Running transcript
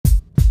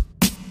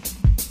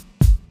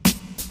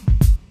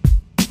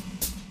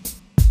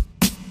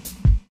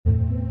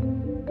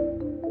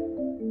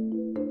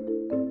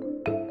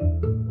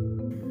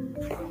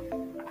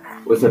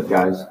What's up,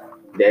 guys?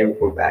 Today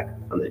we're back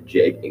on the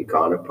Jake and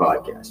Connor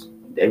podcast.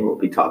 Today we'll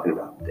be talking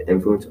about the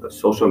influence of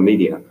social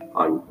media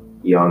on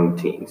young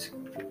teens.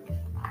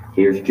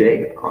 Here's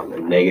Jake on the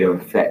negative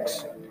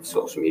effects of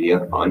social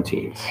media on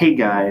teens. Hey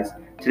guys,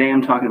 today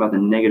I'm talking about the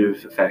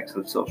negative effects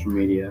of social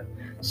media.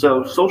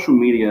 So social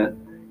media,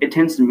 it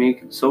tends to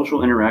make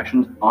social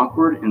interactions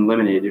awkward and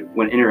limited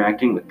when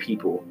interacting with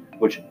people,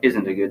 which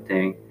isn't a good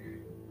thing.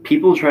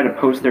 People try to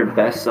post their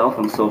best self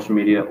on social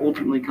media,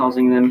 ultimately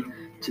causing them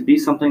to be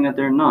something that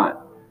they're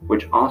not,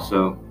 which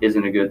also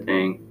isn't a good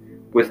thing.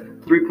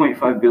 With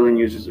 3.5 billion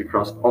users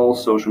across all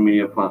social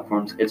media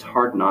platforms, it's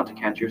hard not to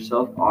catch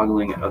yourself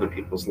ogling at other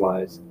people's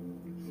lives.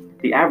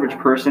 The average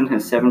person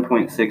has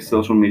 7.6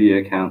 social media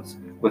accounts.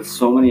 With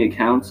so many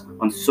accounts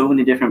on so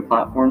many different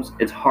platforms,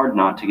 it's hard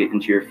not to get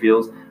into your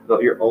feels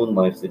about your own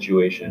life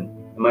situation.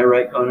 Am I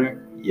right,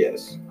 Connor?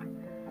 Yes.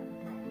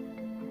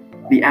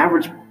 The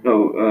average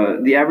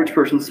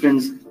person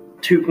spends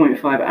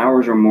 2.5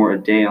 hours or more a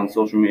day on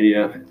social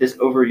media. This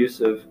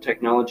overuse of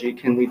technology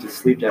can lead to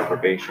sleep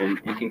deprivation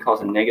and can cause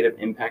a negative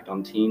impact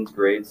on teens'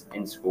 grades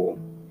in school.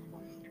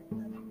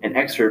 An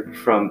excerpt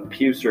from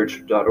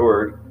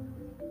pewsearch.org.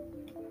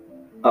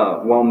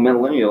 While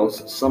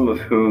millennials, some of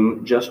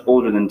whom just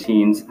older than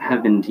teens,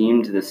 have been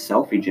deemed the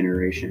selfie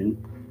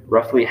generation,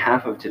 roughly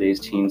half of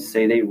today's teens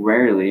say they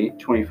rarely,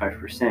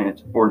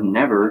 25%, or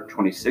never,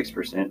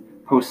 26%,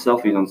 post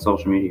selfies on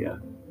social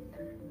media.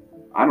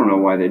 I don't know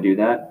why they do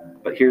that,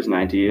 but here's an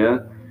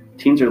idea.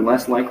 Teens are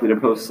less likely to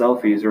post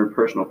selfies or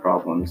personal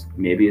problems.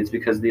 Maybe it's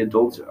because the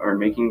adults are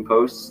making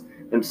posts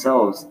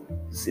themselves,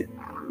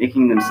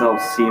 making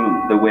themselves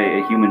seem the way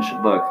a human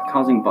should look,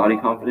 causing body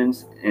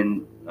confidence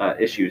and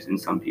issues in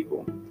some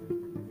people.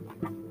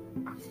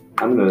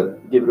 I'm going to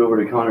give it over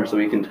to Connor so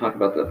we can talk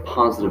about the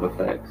positive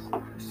effects.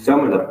 Some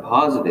of the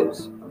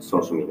positives of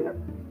social media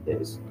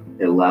is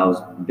it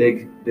allows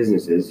big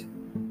businesses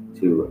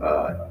to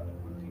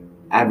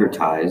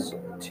advertise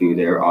to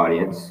their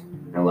audience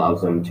and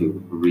allows them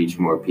to reach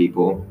more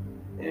people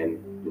and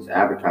just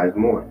advertise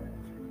more.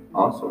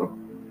 Also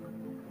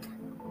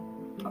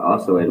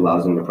it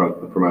allows them to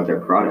promote their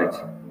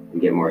product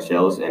and get more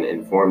sales and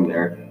inform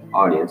their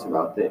audience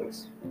about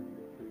things.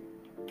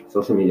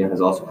 Social media has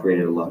also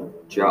created a lot of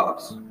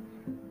jobs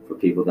for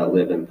people that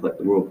live in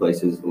rural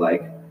places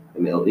like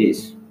the Middle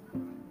East.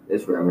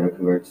 This revenue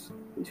converts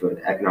into an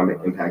economic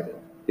impact of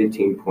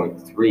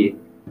 15.3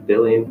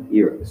 billion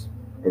euros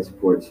and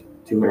supports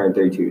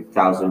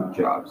 232,000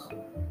 jobs.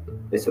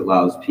 This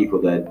allows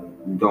people that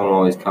don't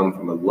always come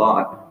from a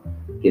lot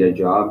get a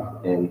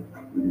job and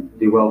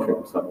do well for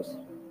themselves.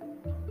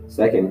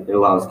 Second, it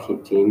allows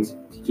teens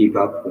to keep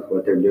up with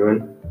what they're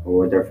doing or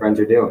what their friends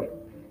are doing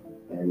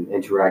and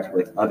interact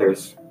with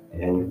others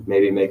and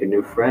maybe make a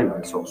new friend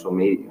on social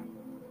media.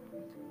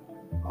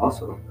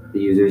 Also, the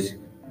users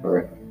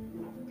are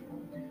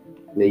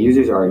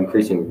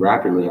increasing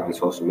rapidly on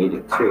social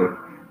media too,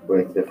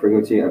 with the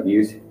frequency of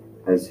use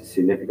has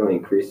significantly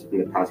increased in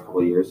the past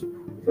couple of years,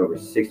 with over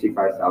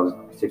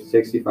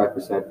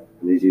 65% of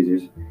these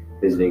users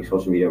visiting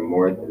social media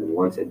more than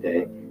once a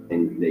day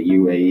in the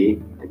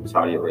UAE and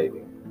Saudi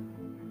Arabia.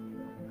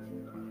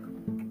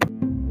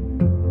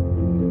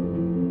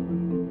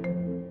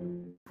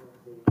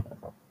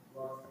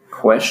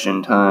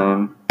 Question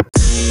time.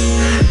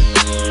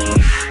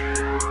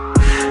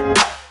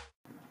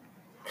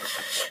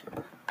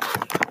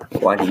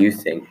 Why do you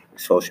think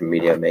social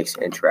media makes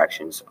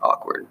interactions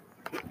awkward?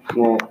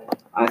 Well,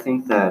 I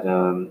think that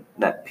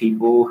that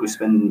people who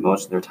spend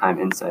most of their time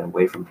inside,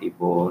 away from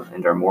people,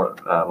 and are more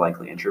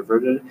likely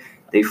introverted,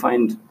 they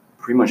find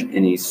pretty much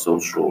any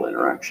social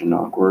interaction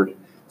awkward.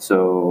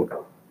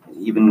 So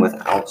even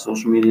without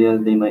social media,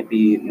 they might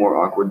be more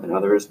awkward than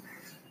others.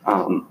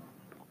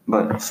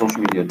 But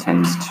social media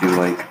tends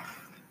to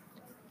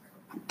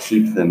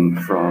keep them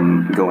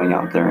from going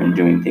out there and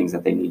doing things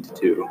that they need to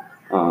do,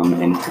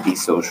 and to be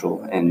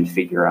social and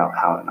figure out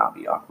how to not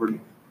be awkward.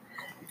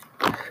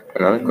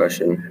 Another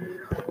question,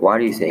 why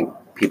do you think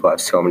people have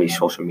so many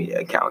social media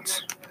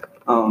accounts?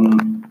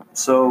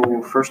 So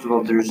first of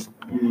all, there's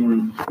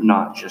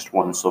not just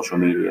one social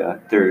media.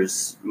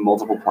 There's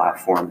multiple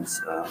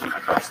platforms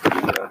across the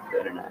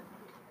internet.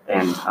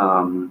 And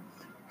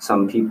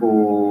some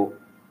people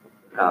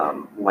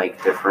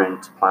like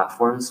different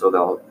platforms, so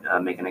they'll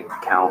make an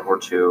account or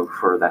two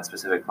for that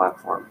specific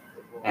platform.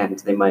 And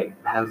they might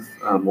have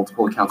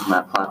multiple accounts on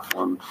that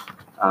platform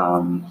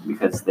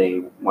because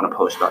they want to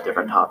post about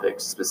different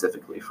topics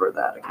specifically for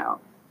that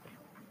account.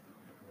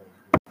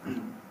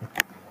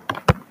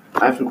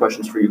 I have some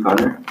questions for you,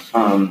 Connor.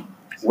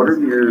 What are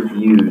your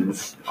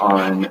views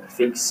on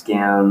fake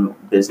scam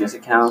business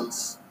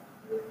accounts?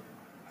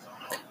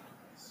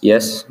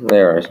 Yes,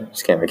 there are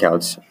scam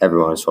accounts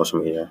everywhere on social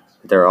media,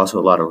 but there are also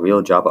a lot of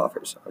real job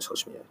offers on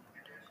social media.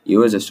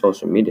 You as a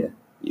social media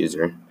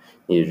user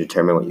need to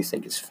determine what you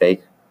think is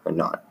fake or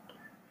not.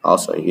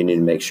 Also, you need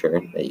to make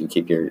sure that you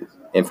keep your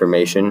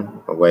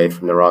information away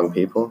from the wrong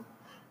people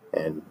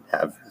and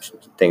have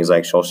things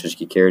like Social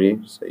Security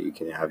so you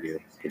can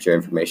get your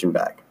information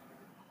back.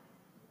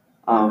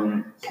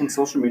 Can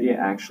social media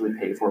actually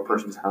pay for a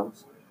person's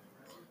house?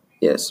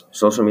 Yes,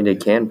 social media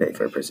can pay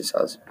for a person's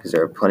house because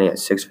there are plenty of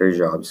six-figure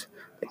jobs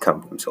that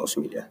come from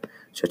social media,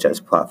 such as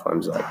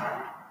platforms like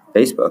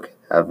Facebook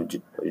have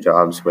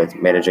jobs with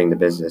managing the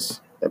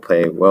business that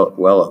pay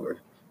well over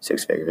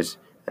six figures,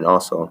 and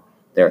also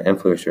there are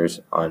influencers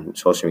on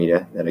social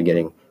media that are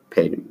getting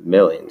paid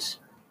millions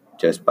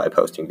just by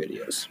posting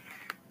videos.